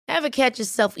Ever catch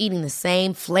yourself eating the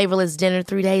same flavorless dinner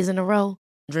 3 days in a row?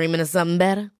 Dreaming of something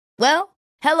better? Well,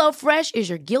 HelloFresh is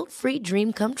your guilt-free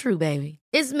dream come true, baby.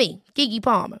 It's me, Keke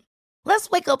Palmer. Let's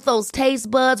wake up those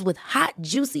taste buds with hot,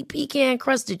 juicy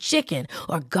pecan-crusted chicken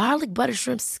or garlic butter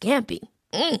shrimp scampi.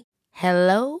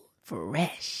 Hello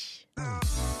Fresh.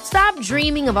 Stop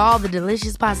dreaming of all the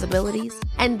delicious possibilities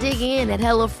and dig in at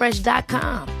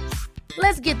HelloFresh.com.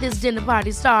 Let's get this dinner party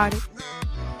started.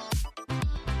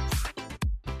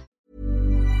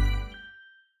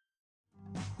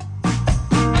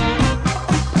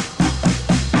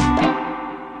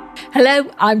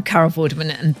 Hello, I'm Carol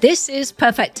Vorderman, and this is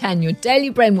Perfect 10, your daily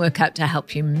brain workout to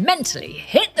help you mentally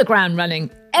hit the ground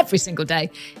running every single day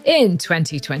in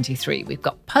 2023. We've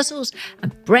got puzzles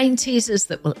and brain teasers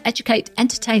that will educate,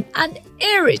 entertain, and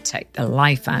irritate the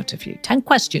life out of you. 10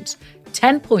 questions,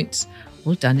 10 points,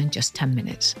 all done in just 10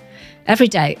 minutes. Every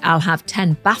day, I'll have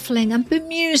 10 baffling and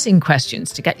bemusing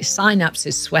questions to get your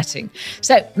synapses sweating.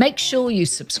 So make sure you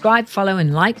subscribe, follow,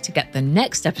 and like to get the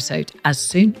next episode as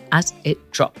soon as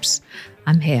it drops.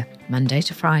 I'm here Monday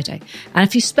to Friday. And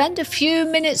if you spend a few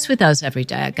minutes with us every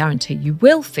day, I guarantee you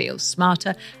will feel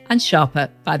smarter and sharper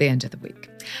by the end of the week.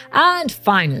 And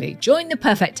finally, join the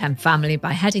Perfect 10 family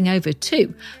by heading over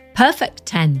to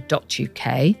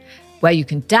perfect10.uk, where you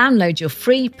can download your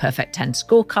free Perfect 10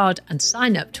 scorecard and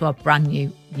sign up to our brand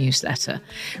new newsletter.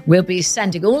 We'll be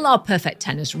sending all our Perfect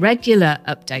 10ers regular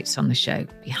updates on the show,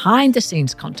 behind the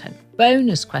scenes content,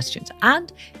 bonus questions,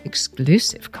 and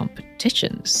exclusive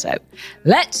competitions. So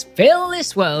let's fill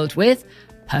this world with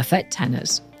Perfect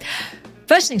 10ers.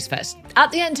 First things first,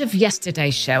 at the end of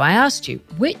yesterday's show, I asked you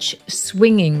which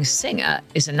swinging singer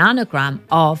is an anagram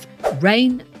of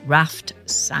Rain Raft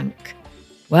Sank.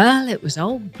 Well, it was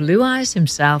old Blue Eyes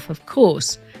himself, of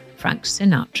course, Frank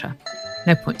Sinatra.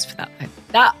 No points for that, though.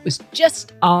 That was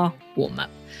just our warm-up.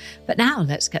 But now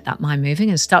let's get that mind moving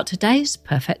and start today's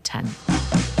Perfect 10.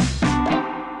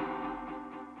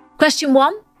 Question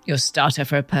 1, your starter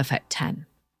for a Perfect 10.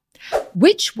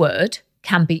 Which word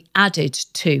can be added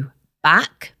to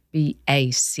back,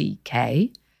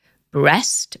 B-A-C-K,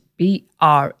 breast, B-R-E-A-S-T,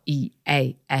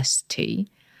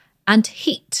 and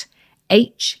heat,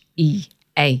 H-E-A-T,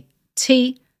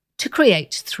 to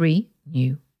create 3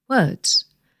 new words?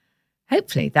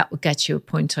 Hopefully that will get you a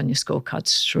point on your scorecard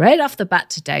straight off the bat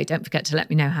today. Don't forget to let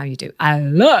me know how you do. I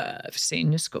love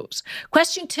seeing your scores.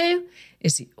 Question 2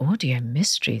 is the audio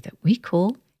mystery that we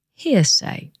call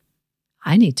hearsay.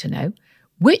 I need to know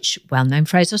which well-known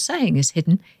phrase or saying is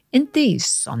hidden in these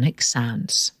sonic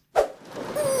sounds.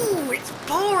 Ooh, it's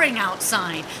pouring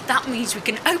outside. That means we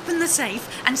can open the safe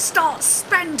and start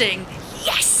spending.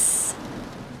 Yes!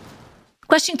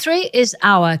 Question 3 is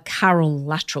our Carol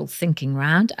lateral thinking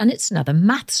round, and it's another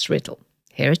maths riddle.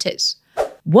 Here it is.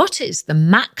 What is the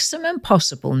maximum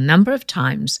possible number of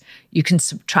times you can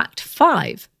subtract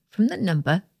 5 from the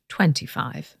number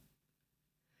 25?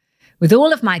 With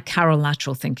all of my Carol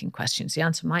lateral thinking questions, the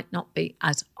answer might not be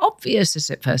as obvious as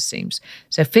it first seems.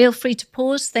 So feel free to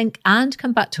pause, think, and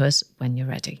come back to us when you're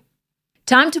ready.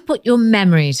 Time to put your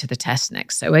memory to the test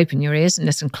next, so open your ears and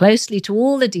listen closely to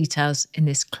all the details in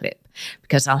this clip,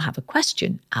 because I'll have a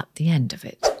question at the end of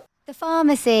it. The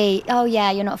pharmacy. Oh,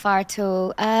 yeah, you're not far at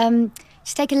all.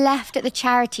 Just take a left at the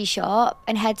charity shop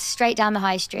and head straight down the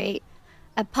high street.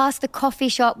 Past the coffee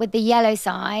shop with the yellow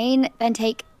sign, then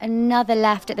take another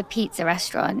left at the pizza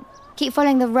restaurant. Keep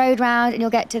following the road round and you'll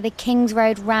get to the Kings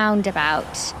Road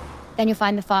roundabout. Then you'll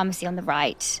find the pharmacy on the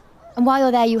right. And while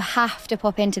you're there, you have to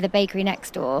pop into the bakery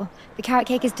next door. The carrot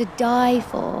cake is to die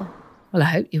for. Well, I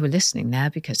hope you were listening there,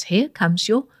 because here comes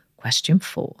your question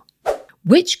 4.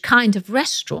 Which kind of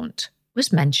restaurant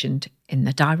was mentioned in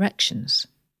the directions?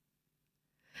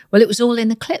 Well, it was all in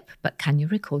the clip, but can you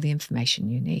recall the information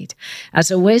you need?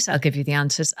 As always, I'll give you the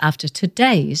answers after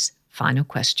today's final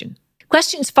question.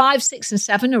 Questions 5, 6 and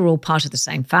 7 are all part of the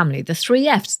same family. The 3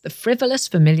 Fs, the frivolous,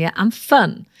 familiar and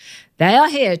fun. They are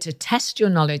here to test your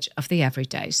knowledge of the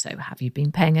everyday. So have you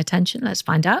been paying attention? Let's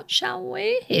find out, shall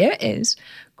we? Here is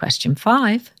question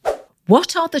 5.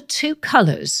 What are the 2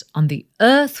 colours on the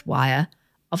earth wire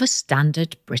of a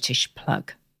standard British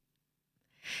plug?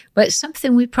 Well, it's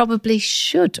something we probably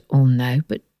should all know,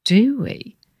 but do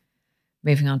we?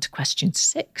 Moving on to question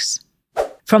 6.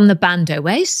 From the band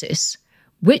Oasis,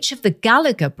 which of the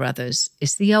Gallagher brothers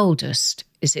is the oldest?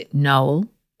 Is it Noel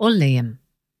or Liam?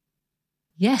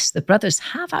 Yes, the brothers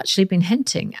have actually been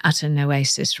hinting at an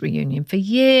Oasis reunion for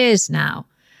years now.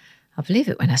 I'll believe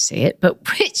it when I see it, but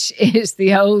which is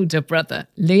the older brother,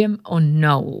 Liam or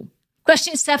Noel?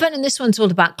 Question 7, and this one's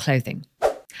all about clothing.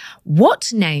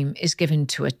 What name is given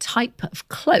to a type of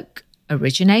cloak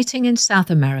originating in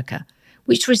South America,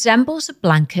 which resembles a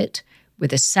blanket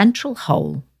with a central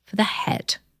hole for the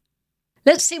head.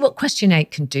 Let's see what question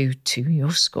 8 can do to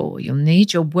your score. You'll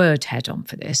need your word head on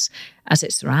for this, as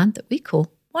it's the round that we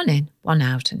call one in, one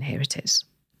out, and here it is.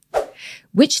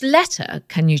 Which letter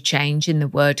can you change in the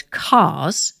word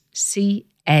cars,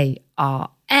 C-A-R-S,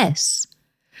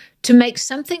 to make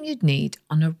something you'd need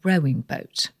on a rowing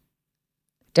boat?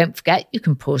 Don't forget, you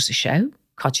can pause the show,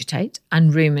 cogitate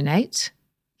and ruminate.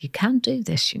 You can do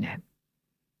this, you know.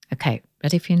 Okay,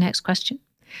 ready for your next question?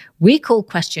 We call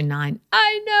question 9,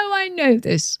 I know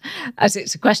this, as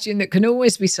it's a question that can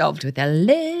always be solved with a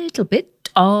little bit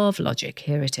of logic.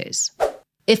 Here it is.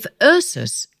 If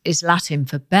Ursus is Latin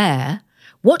for bear,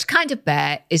 what kind of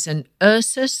bear is an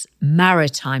Ursus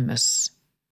maritimus?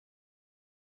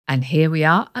 And here we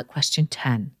are at question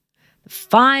 10, the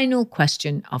final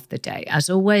question of the day.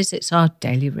 As always, it's our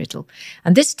daily riddle.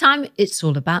 And this time it's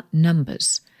all about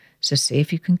numbers. So see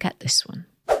if you can get this one.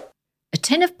 A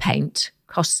tin of paint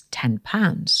costs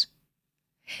 £10.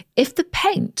 If the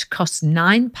paint costs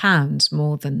 £9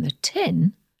 more than the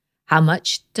tin, how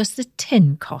much does the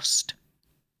tin cost?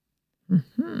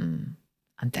 And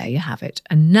there you have it.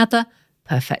 Another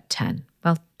perfect 10.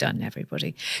 Well done,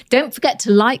 everybody. Don't forget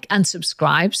to like and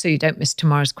subscribe so you don't miss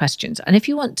tomorrow's questions. And if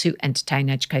you want to entertain,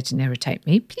 educate and irritate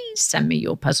me, please send me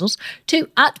your puzzles to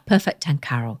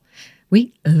 @Perfect10Carol.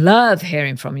 We love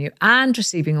hearing from you and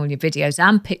receiving all your videos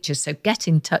and pictures, so get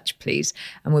in touch, please.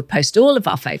 And we'll post all of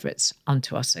our favourites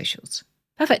onto our socials.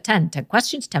 Perfect 10, 10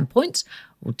 questions, 10 points,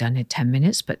 all done in 10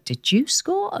 minutes. But did you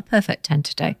score a perfect 10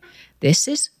 today? This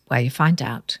is where you find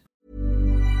out.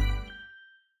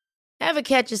 Ever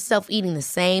catch yourself eating the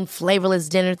same flavorless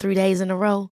dinner 3 days in a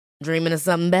row? Dreaming of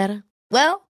something better?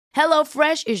 Well,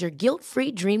 HelloFresh is your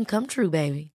guilt-free dream come true,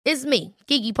 baby. It's me,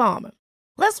 Keke Palmer.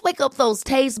 Let's wake up those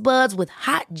taste buds with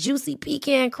hot, juicy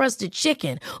pecan-crusted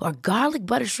chicken or garlic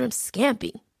butter shrimp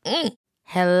scampi.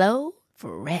 Hello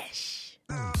Fresh.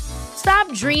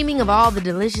 Stop dreaming of all the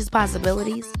delicious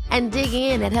possibilities and dig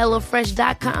in at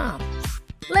HelloFresh.com.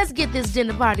 Let's get this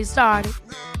dinner party started.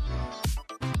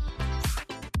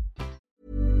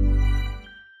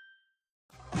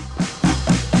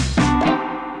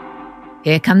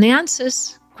 Here come the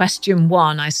answers. Question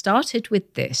 1, I started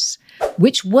with this.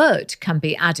 Which word can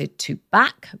be added to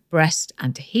back, breast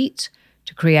and heat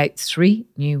to create 3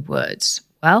 new words?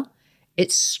 Well,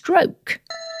 it's stroke,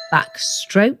 back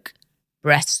stroke,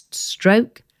 breast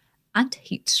stroke and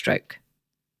heat stroke.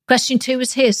 Question 2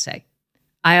 was hearsay.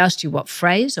 I asked you what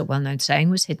phrase or well-known saying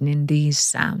was hidden in these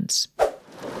sounds.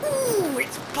 Ooh,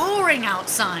 it's pouring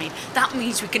outside. That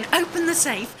means we can open the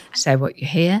safe. Say what you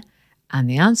hear, and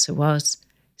the answer was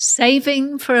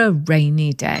saving for a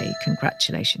rainy day.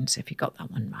 Congratulations if you got that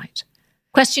one right.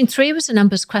 Question 3 was a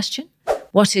numbers question.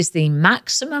 What is the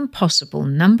maximum possible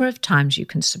number of times you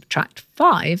can subtract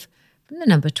 5 from the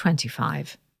number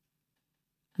 25?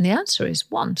 And the answer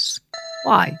is once.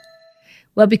 Why?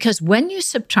 Well, because when you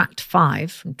subtract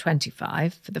 5 from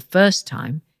 25 for the first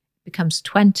time, it becomes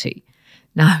 20.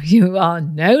 Now, you are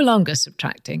no longer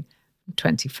subtracting from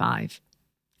 25.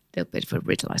 A little bit of a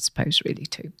riddle, I suppose, really,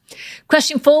 too.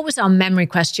 Question 4 was our memory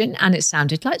question, and it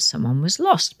sounded like someone was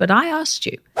lost. But I asked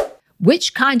you,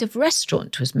 which kind of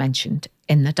restaurant was mentioned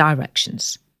in the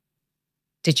directions?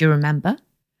 Did you remember?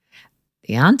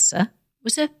 The answer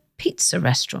was a pizza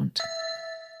restaurant.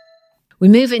 We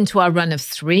move into our run of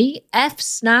 3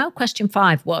 Fs now. Question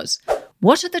 5 was,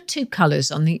 what are the 2 colours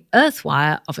on the earth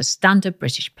wire of a standard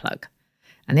British plug?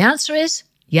 And the answer is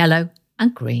yellow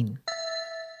and green.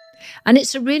 And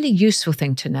it's a really useful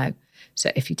thing to know.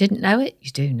 So if you didn't know it,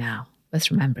 you do now. Worth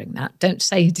remembering that. Don't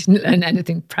say you didn't learn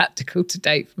anything practical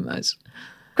today from us.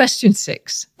 Question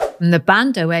 6. From the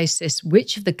band Oasis,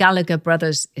 which of the Gallagher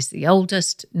brothers is the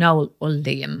oldest, Noel or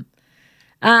Liam?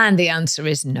 And the answer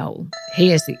is Noel.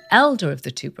 He is the elder of the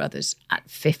 2 brothers at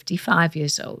 55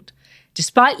 years old.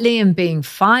 Despite Liam being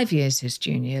 5 years his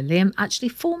junior, Liam actually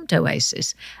formed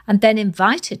Oasis and then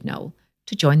invited Noel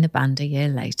to join the band a year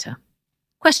later.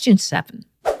 Question 7.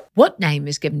 What name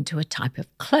is given to a type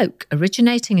of cloak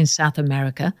originating in South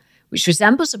America, which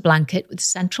resembles a blanket with a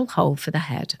central hole for the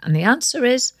head? And the answer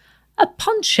is a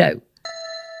poncho.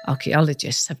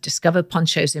 Archaeologists have discovered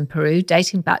ponchos in Peru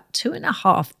dating back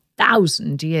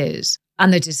 2,500 years,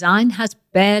 and the design has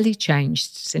barely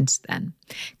changed since then.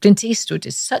 Clint Eastwood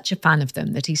is such a fan of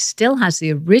them that he still has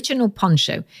the original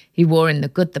poncho he wore in The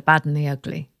Good, the Bad and the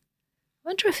Ugly. I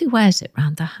wonder if he wears it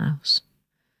round the house.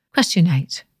 Question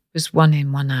 8 was one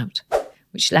in, one out.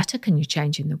 Which letter can you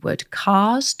change in the word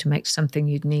cars to make something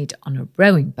you'd need on a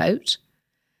rowing boat?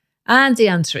 And the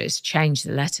answer is change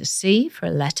the letter C for a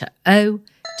letter O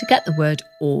to get the word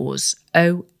oars,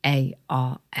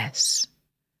 O-A-R-S.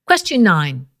 Question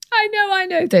 9. I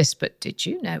know this, but did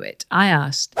you know it? I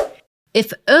asked,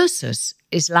 if Ursus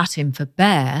is Latin for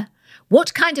bear,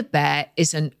 what kind of bear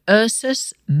is an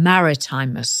Ursus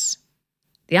maritimus?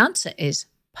 The answer is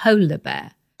polar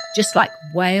bear. Just like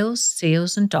whales,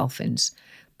 seals and dolphins,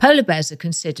 polar bears are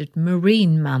considered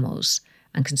marine mammals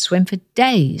and can swim for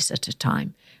days at a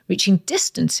time, reaching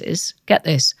distances, get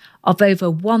this, of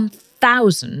over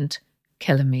 1,000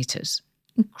 kilometres.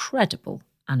 Incredible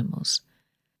animals.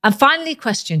 And finally,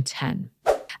 question 10.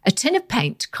 A tin of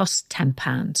paint costs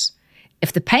 £10.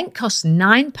 If the paint costs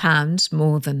 £9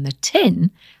 more than the tin,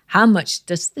 how much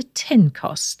does the tin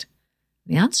cost?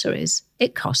 The answer is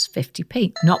it costs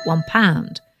 50p, not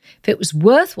 £1. If it was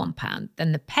worth £1,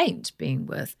 then the paint, being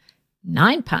worth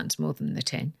 £9 more than the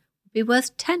tin, would be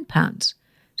worth £10.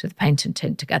 So the paint and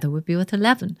tin together would be worth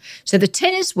 11. So the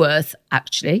tin is worth,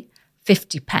 actually,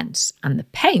 50p and the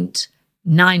paint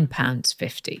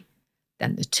 £9.50.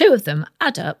 Then the two of them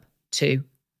add up to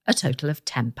a total of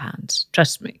 £10.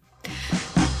 Trust me.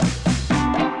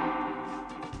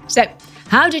 So,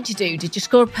 how did you do? Did you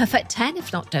score a perfect 10?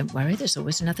 If not, don't worry, there's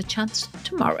always another chance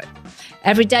tomorrow.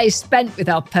 Every day spent with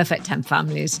our Perfect 10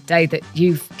 family is a day that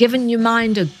you've given your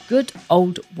mind a good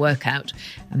old workout.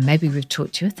 And maybe we've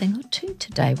taught you a thing or two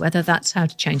today, whether that's how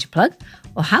to change a plug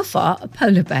or how far a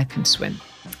polar bear can swim.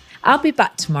 I'll be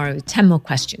back tomorrow with 10 more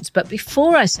questions. But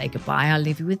before I say goodbye, I'll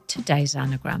leave you with today's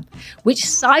anagram, which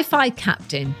sci-fi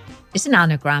captain is an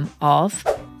anagram of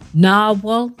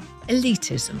narwhal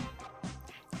elitism.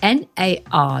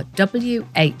 Narwhal,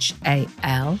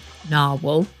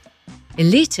 narwhal,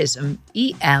 elitism,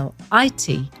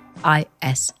 elitism.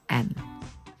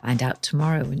 Find out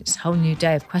tomorrow when it's a whole new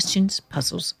day of questions,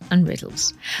 puzzles and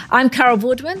riddles. I'm Carol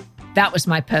Vorderman. That was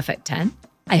my Perfect 10.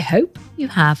 I hope you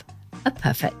have a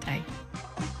perfect day.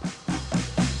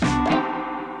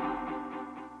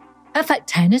 Perfect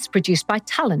 10 is produced by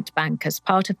Talent Bank as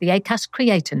part of the Acast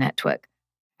Creator Network.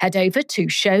 Head over to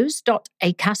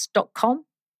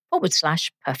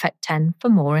shows.acast.com/perfect10 for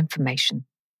more information.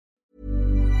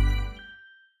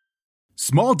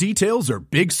 Small details are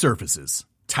big surfaces.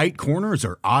 Tight corners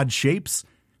are odd shapes.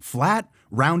 Flat,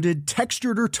 rounded,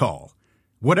 textured, or tall.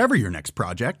 Whatever your next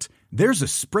project, there's a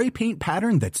spray paint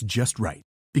pattern that's just right.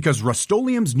 Because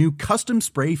Rust-Oleum's new Custom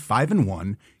Spray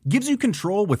 5-in-1 gives you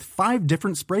control with 5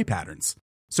 different spray patterns.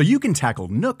 So you can tackle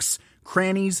nooks,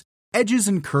 crannies, edges,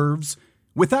 and curves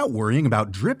without worrying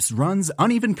about drips, runs,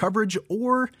 uneven coverage,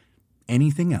 or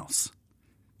anything else.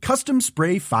 Custom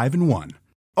Spray 5-in-1.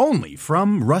 Only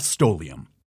from Rust-Oleum.